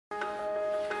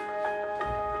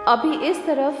अभी इस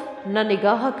तरफ न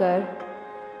निगाह कर,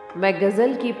 मैं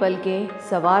गज़ल की पलकें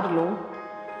सवार लूँ।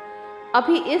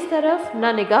 अभी इस तरफ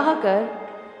न निगाह कर,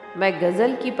 मैं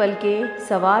गज़ल की पलकें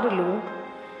सवार लूँ।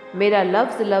 मेरा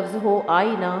लफ्ज़ लफ्ज़ हो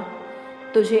आईना,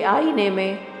 तुझे आईने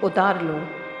में उतार लूँ।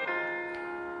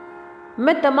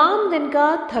 मैं तमाम दिन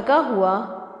का थका हुआ,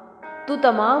 तू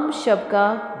तमाम शब का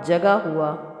जगा हुआ।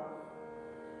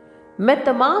 मैं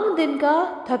तमाम दिन का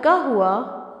थका हुआ,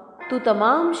 तू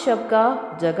तमाम शब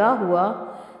का जगा हुआ।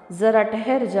 ज़रा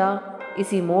ठहर जा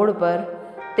इसी मोड़ पर,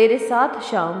 तेरे साथ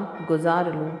शाम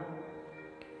गुजार लूँ।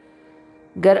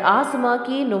 गर आसमां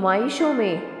की नुमाइशों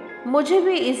में मुझे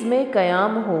भी इसमें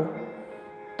क़याम हो,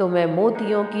 तो मैं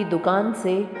मोतियों की दुकान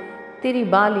से तेरी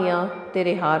बालियां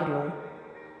तेरे हार लूँ।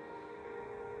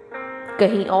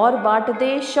 कहीं और बांट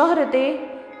दे शोहरतें,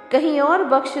 कहीं और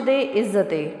बख्श दे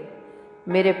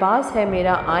इज्जतें। मेरे पास है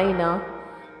मेरा आईना,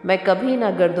 मैं कभी ना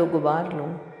गर्दो गुबार लूँ।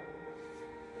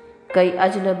 कई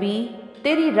अजनबी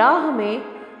तेरी राह में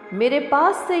मेरे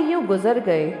पास से यूँ गुज़र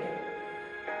गए।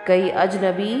 कई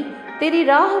अजनबी तेरी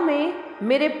राह में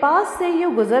मेरे पास से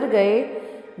यूँ गुज़र गए,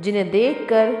 जिन्हें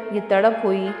देखकर ये तड़प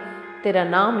हुई तेरा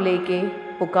नाम लेके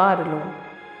पुकार लूँ।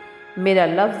 मेरा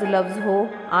लफ्ज़ लफ्ज़ हो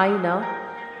आईना,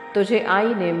 तुझे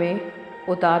आईने में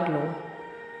उतार लूँ।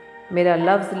 मेरा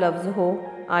लफ्ज़ लफ्ज़ हो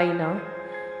आईना,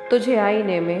 तुझे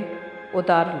आईने में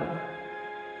उतार लूँ।